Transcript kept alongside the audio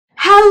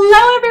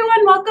Hello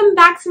everyone, welcome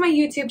back to my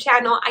YouTube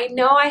channel. I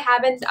know I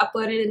haven't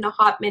uploaded in a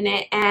hot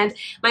minute, and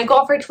my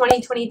goal for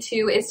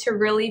 2022 is to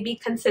really be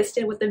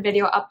consistent with the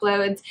video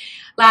uploads.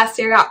 Last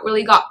year I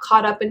really got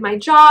caught up in my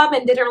job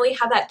and didn't really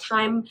have that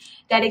time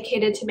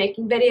dedicated to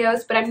making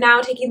videos, but I'm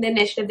now taking the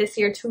initiative this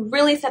year to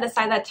really set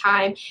aside that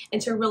time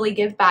and to really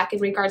give back in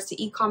regards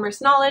to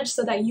e-commerce knowledge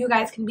so that you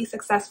guys can be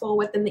successful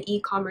within the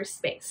e-commerce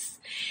space.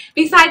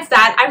 Besides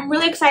that, I'm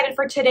really excited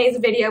for today's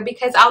video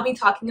because I'll be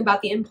talking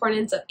about the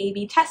importance of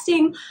A/B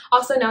testing,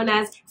 also known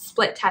as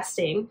split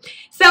testing.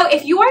 So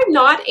if you are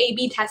not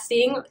A/B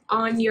testing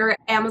on your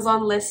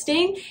Amazon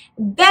listing,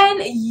 then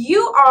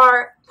you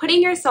are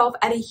putting yourself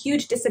at a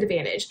huge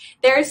disadvantage.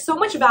 There is so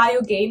much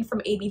value gained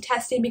from A/B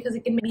testing because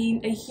it can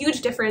mean a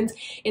huge difference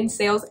in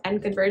sales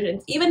and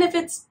conversions. Even if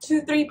it's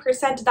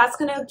 2-3%, that's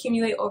going to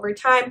accumulate over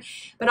time.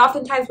 But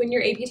oftentimes when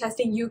you're A/B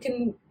testing, you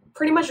can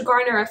pretty much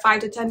garner a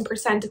 5 to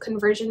 10%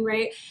 conversion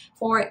rate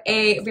for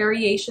a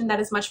variation that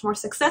is much more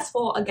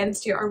successful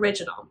against your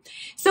original.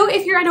 So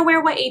if you're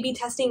unaware what A/B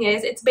testing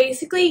is, it's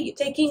basically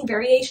taking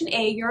variation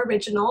A, your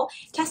original,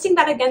 testing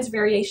that against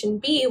variation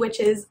B, which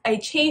is a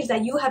change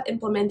that you have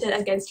implemented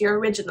against your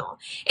original.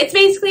 It's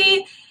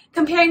basically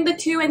comparing the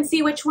two and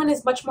see which one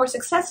is much more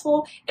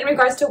successful in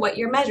regards to what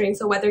you're measuring.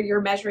 So whether you're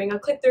measuring a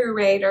click-through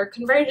rate or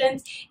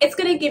conversions, it's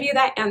going to give you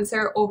that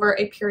answer over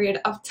a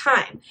period of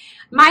time.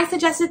 My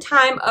suggested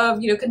time of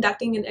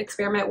conducting an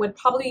experiment would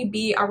probably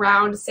be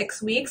around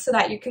 6 weeks so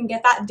that you can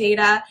get that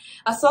data,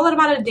 a solid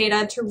amount of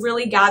data to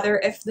really gather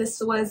if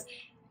this was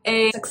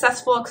a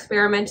successful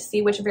experiment to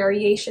see which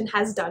variation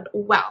has done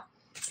well.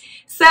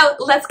 So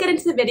let's get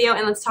into the video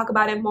and let's talk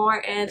about it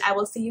more, and I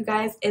will see you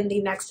guys in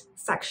the next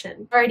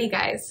section. Alrighty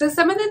guys, so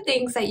some of the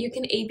things that you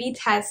can A/B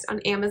test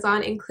on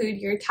Amazon include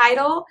your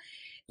title,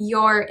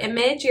 your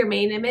image, your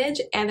main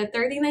image, and the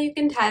third thing that you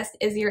can test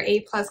is your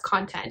A+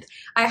 content.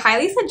 I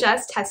highly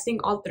suggest testing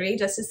all three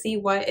just to see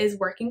what is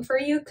working for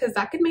you, because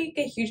that could make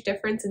a huge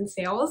difference in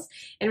sales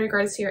in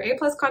regards to your A+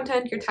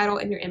 content, your title,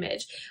 and your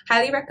image.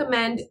 Highly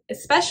recommend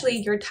especially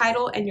your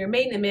title and your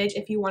main image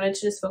if you wanted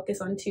to just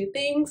focus on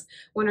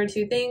one or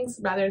two things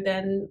rather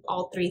than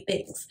all three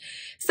things.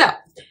 So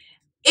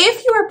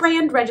if you are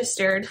brand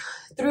registered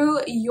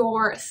through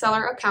your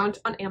seller account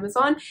on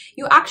Amazon,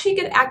 you actually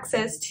get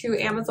access to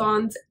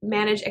Amazon's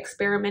Manage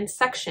Experiment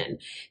section.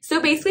 So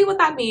basically what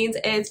that means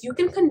is you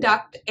can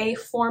conduct a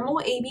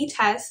formal A/B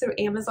test through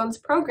Amazon's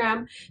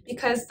program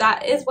because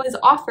that is what is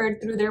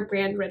offered through their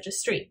brand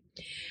registry.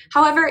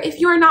 However, if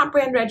you are not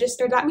brand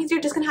registered, that means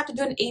you're just going to have to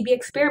do an A/B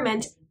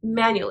experiment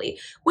manually,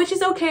 which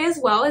is okay as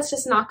well. It's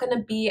just not going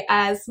to be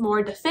as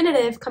more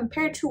definitive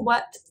compared to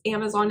what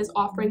Amazon is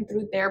offering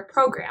through their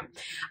program.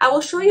 I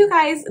will show you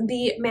guys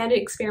the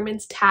Manage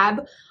Experiments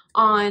tab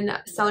on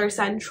Seller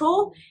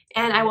Central,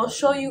 and I will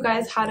show you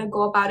guys how to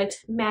go about it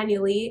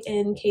manually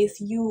in case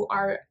you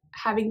are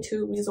having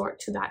to resort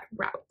to that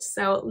route.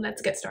 So let's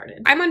get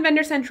started. I'm on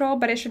Vendor Central,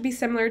 but it should be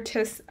similar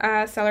to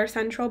Seller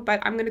Central, but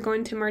I'm going to go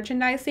into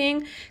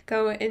merchandising,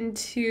 go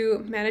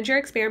into manager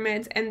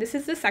experiments, and this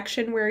is the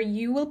section where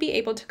you will be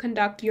able to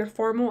conduct your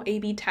formal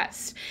A/B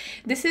test.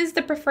 This is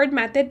the preferred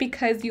method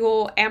because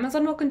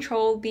Amazon will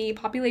control the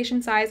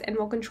population size and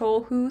will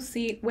control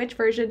which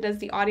version does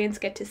the audience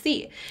get to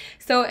see.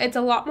 So it's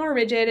a lot more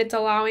rigid. It's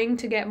allowing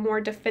to get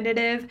more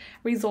definitive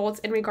results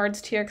in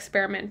regards to your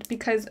experiment,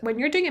 because when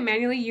you're doing it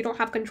manually, you don't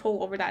have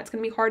control over that. It's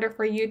going to be harder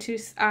for you to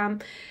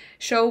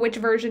show which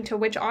version to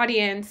which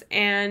audience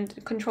and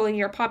controlling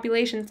your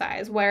population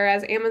size,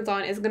 whereas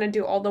Amazon is going to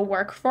do all the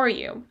work for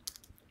you.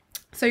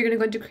 So you're going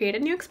to go to create a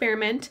new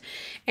experiment,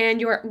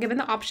 and you're given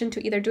the option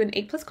to either do an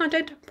A+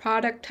 content,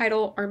 product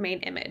title, or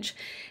main image.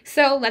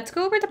 So let's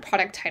go over the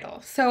product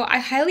title. So I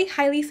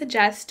highly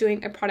suggest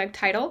doing a product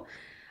title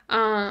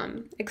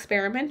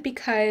experiment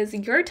because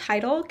your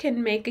title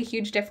can make a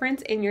huge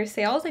difference in your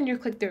sales and your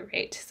click-through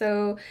rate.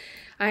 So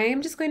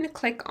I'm just going to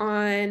click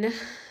on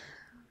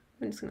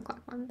this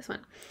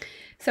one.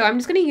 So I'm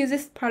just going to use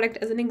this product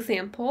as an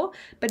example,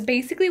 but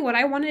basically what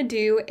I want to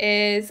do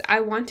is I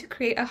want to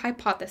create a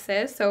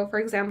hypothesis. So for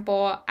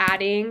example,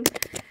 adding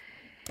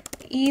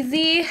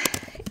easy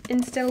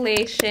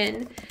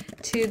installation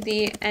to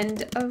the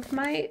end of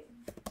my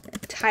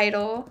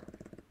title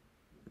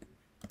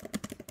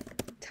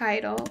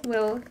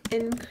will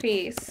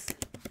increase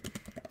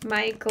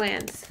my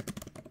glance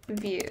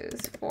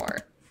views for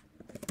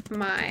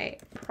my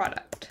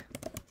product.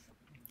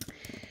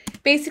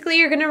 Basically,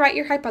 you're going to write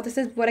your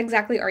hypothesis. What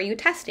exactly are you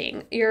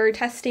testing? You're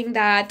testing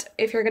that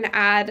if you're going to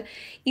add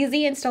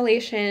easy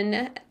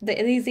installation,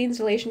 the easy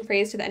installation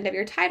phrase to the end of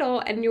your title,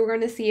 and you're going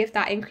to see if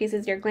that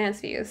increases your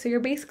glance views. So you're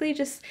basically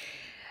just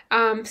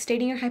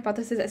stating your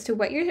hypothesis as to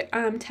what you're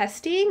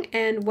testing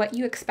and what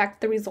you expect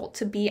the result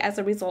to be as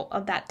a result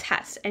of that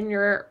test, and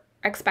you're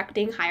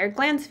expecting higher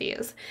glance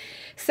views.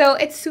 So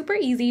it's super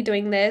easy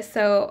doing this.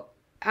 So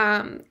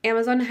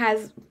Amazon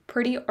has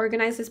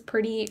organized this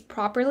pretty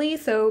properly.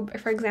 So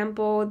for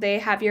example, they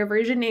have your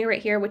version A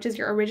right here, which is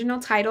your original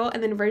title,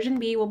 and then version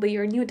B will be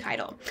your new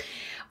title.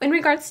 In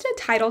regards to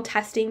title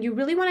testing, you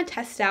really want to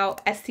test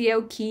out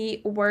SEO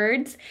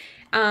keywords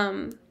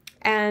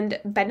and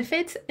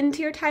benefits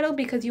into your title,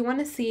 because you want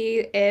to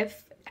see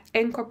if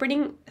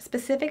incorporating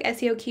specific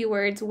SEO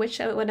keywords, which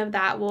one of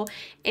that will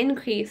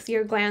increase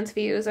your glance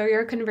views or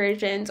your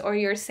conversions or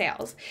your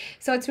sales.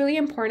 So it's really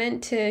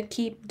important to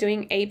keep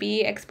doing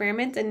A/B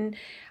experiments and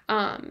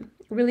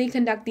really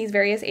conduct these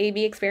various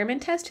A/B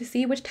experiment tests to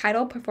see which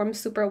title performs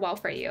super well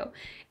for you.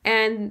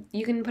 And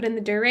you can put in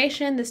the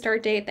duration, the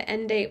start date, the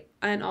end date,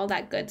 and all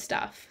that good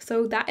stuff.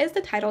 So that is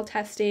the title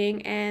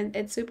testing, and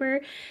it's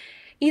super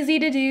easy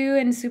to do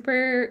and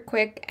super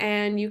quick,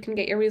 and you can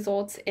get your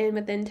results in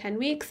within 10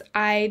 weeks.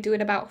 I do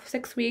it about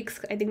 6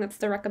 weeks. I think that's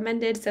the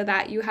recommended, so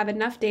that you have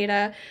enough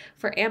data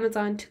for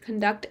Amazon to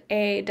conduct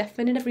a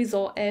definitive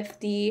result if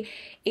the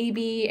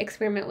A/B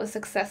experiment was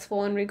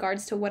successful in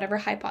regards to whatever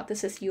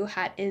hypothesis you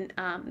had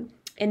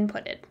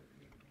inputted.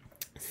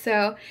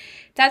 So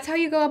that's how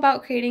you go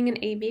about creating an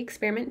A/B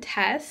experiment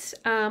test.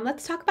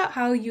 Let's talk about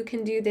how you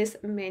can do this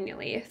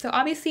manually. So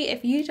obviously,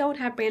 if you don't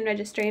have brand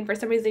registry and for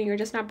some reason you're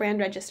just not brand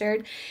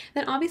registered,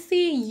 then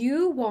obviously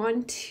you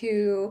want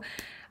to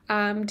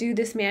do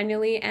this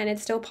manually, and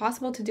it's still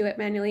possible to do it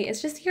manually.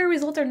 It's just your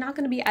results are not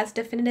going to be as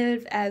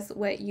definitive as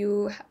what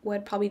you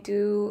would probably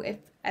do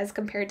as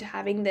compared to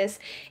having this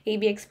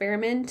A/B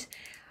experiment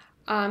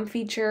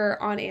feature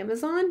on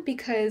Amazon,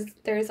 because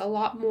there's a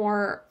lot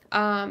more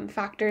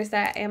factors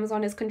that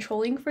Amazon is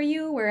controlling for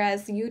you,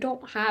 whereas you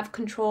don't have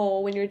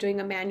control when you're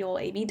doing a manual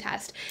A/B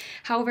test.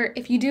 However,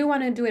 if you do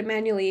want to do it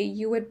manually,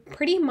 you would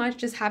pretty much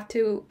just have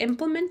to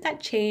implement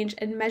that change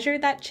and measure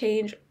that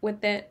change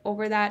with it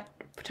over that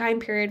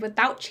time period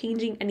without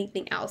changing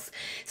anything else.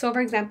 So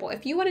for example,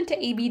 if you wanted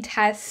to A/B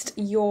test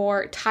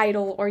your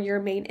title or your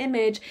main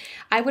image,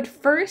 I would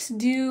first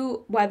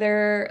do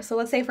so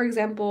let's say for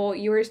example,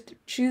 you were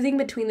choosing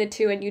between the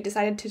two and you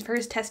decided to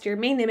first test your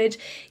main image,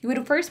 you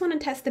would first want to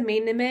test the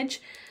main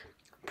image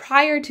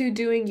prior to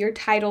doing your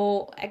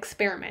title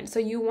experiment. So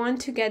you want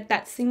to get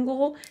that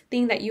single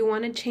thing that you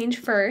want to change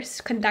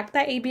first, conduct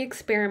that A/B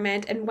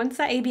experiment, and once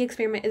that A/B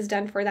experiment is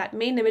done for that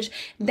main image,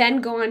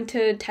 then go on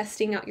to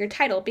testing out your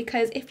title.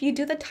 Because if you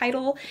do the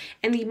title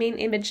and the main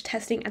image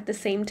testing at the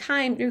same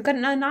time, you're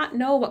gonna not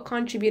know what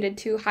contributed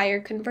to higher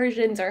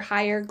conversions or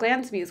higher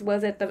glance views.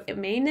 Was it the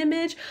main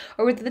image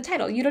or was it the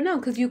title? You don't know,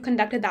 because you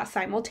conducted that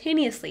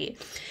simultaneously.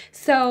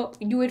 So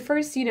you would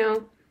first,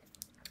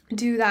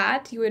 do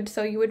that. You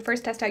would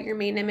first test out your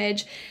main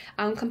image,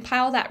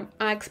 compile that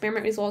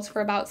experiment results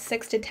for about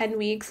 6 to 10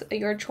 weeks,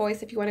 your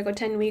choice if you want to go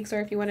 10 weeks or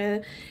if you want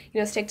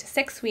to stick to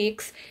 6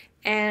 weeks,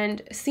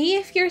 and see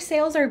if your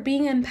sales are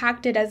being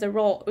impacted as a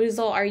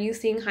result. Are you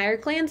seeing higher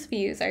glance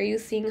views? Are you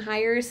seeing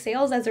higher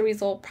sales as a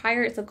result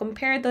so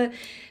compare the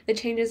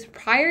changes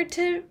prior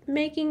to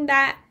making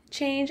that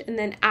change and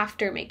then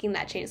after making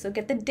that change. So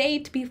get the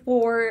date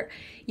before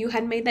you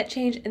had made that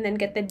change and then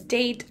get the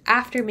date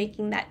after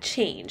making that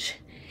change,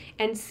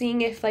 and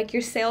seeing if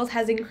your sales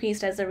has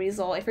increased as a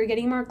result, if you're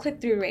getting more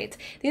click-through rates.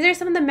 These are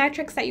some of the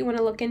metrics that you want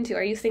to look into.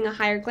 Are you seeing a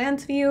higher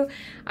glance view?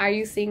 Are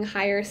you seeing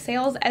higher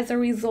sales as a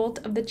result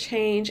of the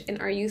change? And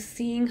are you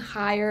seeing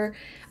higher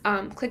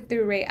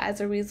click-through rate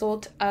as a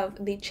result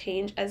of the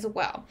change as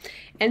well?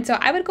 And so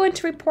I would go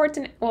into reports,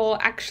 and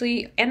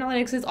actually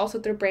analytics is also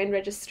through brand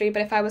registry,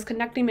 but if I was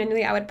conducting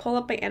manually, I would pull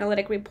up my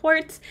analytic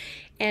reports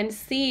and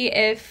see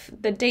if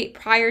the date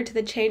prior to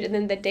the change and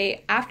then the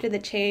date after the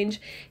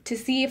change, to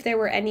see if there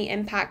were any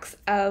impacts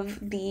of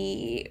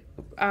the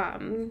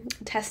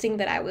testing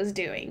that I was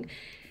doing.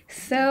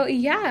 So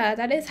yeah,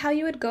 that is how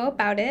you would go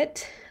about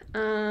it.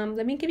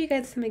 Let me give you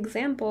guys some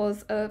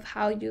examples of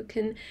how you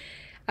can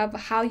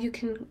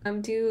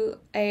do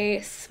a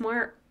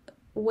smart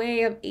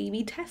way of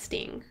A/B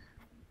testing.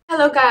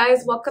 Hello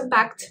guys, welcome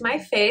back to my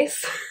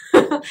face.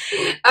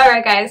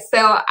 Alright guys,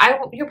 so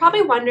you're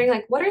probably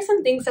wondering what are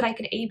some things that I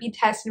could A/B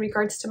test in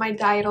regards to my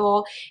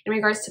title, in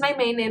regards to my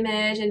main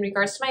image, in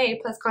regards to my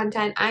A+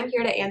 content. I'm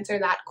here to answer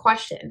that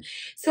question.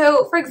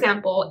 So for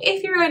example,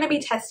 if you're going to be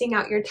testing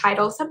out your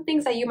title, some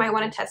things that you might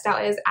want to test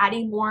out is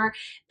adding more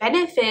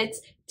benefits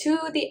to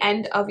the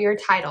end of your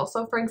title.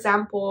 So for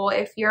example,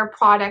 if your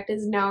product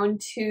is known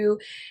to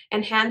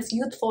enhance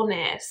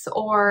youthfulness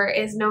or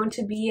is known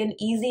to be an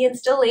easy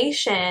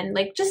installation,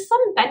 just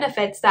some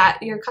benefits that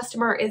your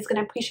customer is going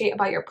to appreciate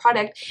about your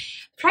product,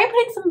 try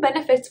putting some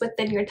benefits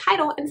within your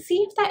title and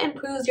see if that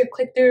improves your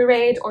click-through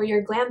rate or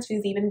your glance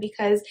views even,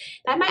 because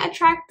that might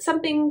attract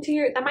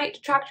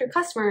your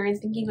customer and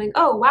thinking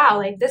oh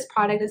wow, this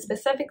product is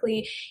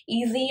specifically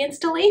easy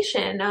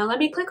installation. Let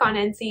me click on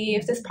it and see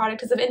if this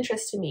product is of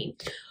interest to me.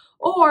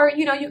 Or,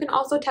 you can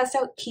also test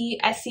out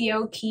key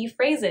SEO key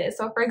phrases.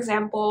 So for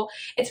example,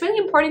 it's really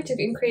important to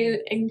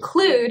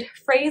include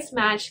phrase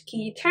match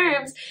key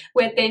terms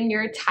within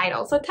your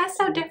title. So test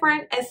out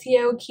different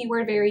SEO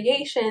keyword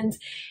variations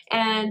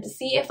and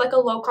see if a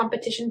low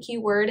competition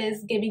keyword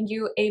is giving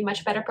you a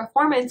much better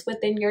performance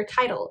within your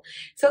title.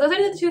 So those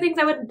are the two things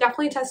I would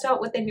definitely test out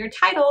within your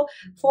title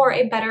for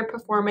a better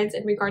performance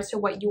in regards to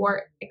what you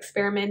are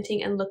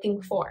experimenting and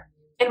looking for.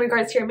 In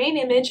regards to your main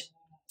image,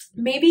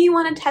 maybe you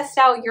want to test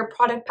out your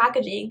product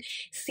packaging.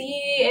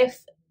 See if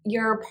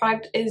your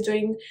product is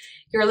doing,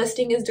 your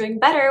listing is doing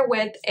better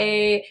with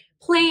a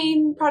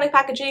plain product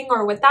packaging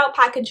or without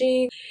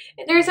packaging.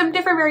 There's some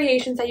different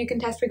variations that you can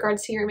test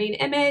regards to your main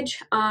image.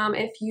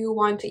 If you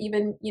want to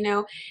even, you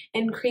know,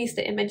 increase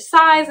the image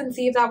size and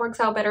see if that works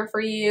out better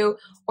for you,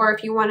 or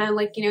if you want to,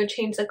 like, you know,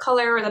 change the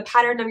color or the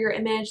pattern of your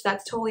image,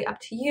 that's totally up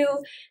to you.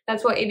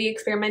 That's what A/B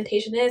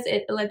experimentation is.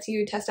 It lets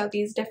you test out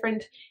these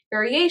different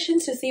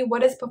variations to see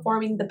what is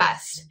performing the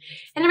best.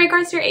 And in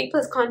regards to your A+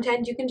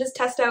 content, you can just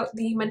test out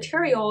the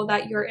material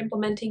that you're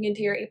implementing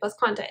into your A+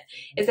 content.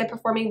 Is it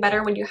performing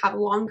better when you have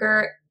longer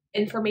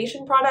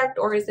information product,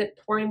 or is it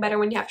performing better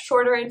when you have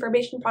shorter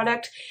information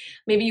product?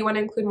 Maybe you want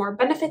to include more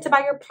benefits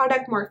about your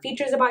product, more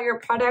features about your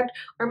product,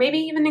 or maybe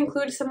even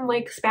include some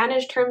like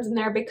Spanish terms in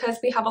there, because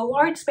we have a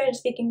large Spanish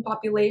speaking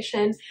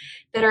population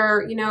that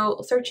are, you know,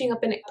 searching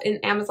up in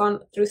Amazon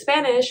through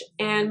Spanish,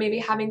 and maybe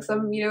having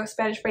some, you know,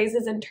 Spanish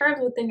phrases and terms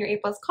within your A+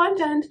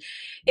 content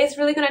is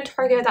really going to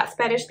target that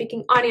Spanish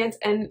speaking audience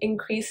and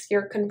increase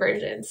your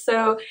conversion.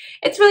 So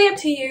it's really up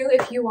to you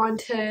if you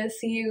want to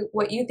see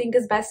what you think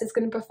is best is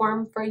going to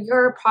perform for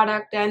your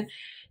product. And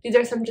these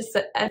are some just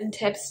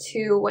tips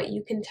to what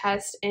you can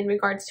test in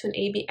regards to an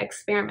A/B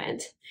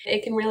experiment.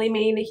 It can really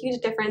make a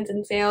huge difference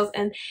in sales,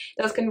 and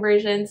those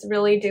conversions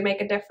really do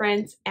make a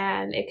difference,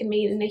 and it can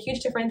mean a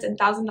huge difference in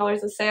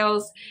 $1,000 of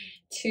sales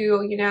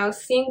to, you know,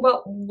 seeing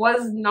what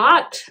was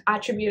not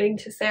attributing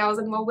to sales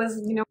and what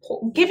was, you know,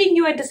 giving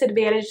you a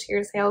disadvantage to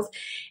your sales,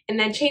 and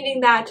then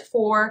changing that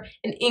for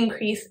an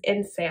increase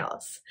in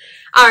sales.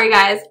 Alright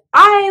guys,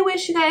 I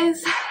wish you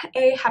guys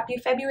a happy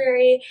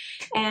February,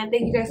 and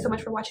thank you guys so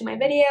much for watching my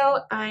video.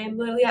 I'm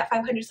literally at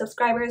 500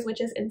 subscribers, which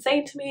is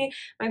insane to me.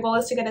 My goal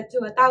is to get it to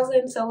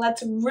 1,000, so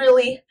let's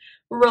really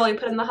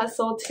put in the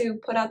hustle to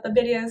put out the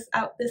videos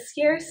out this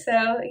year.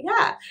 So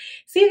yeah,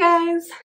 see you guys.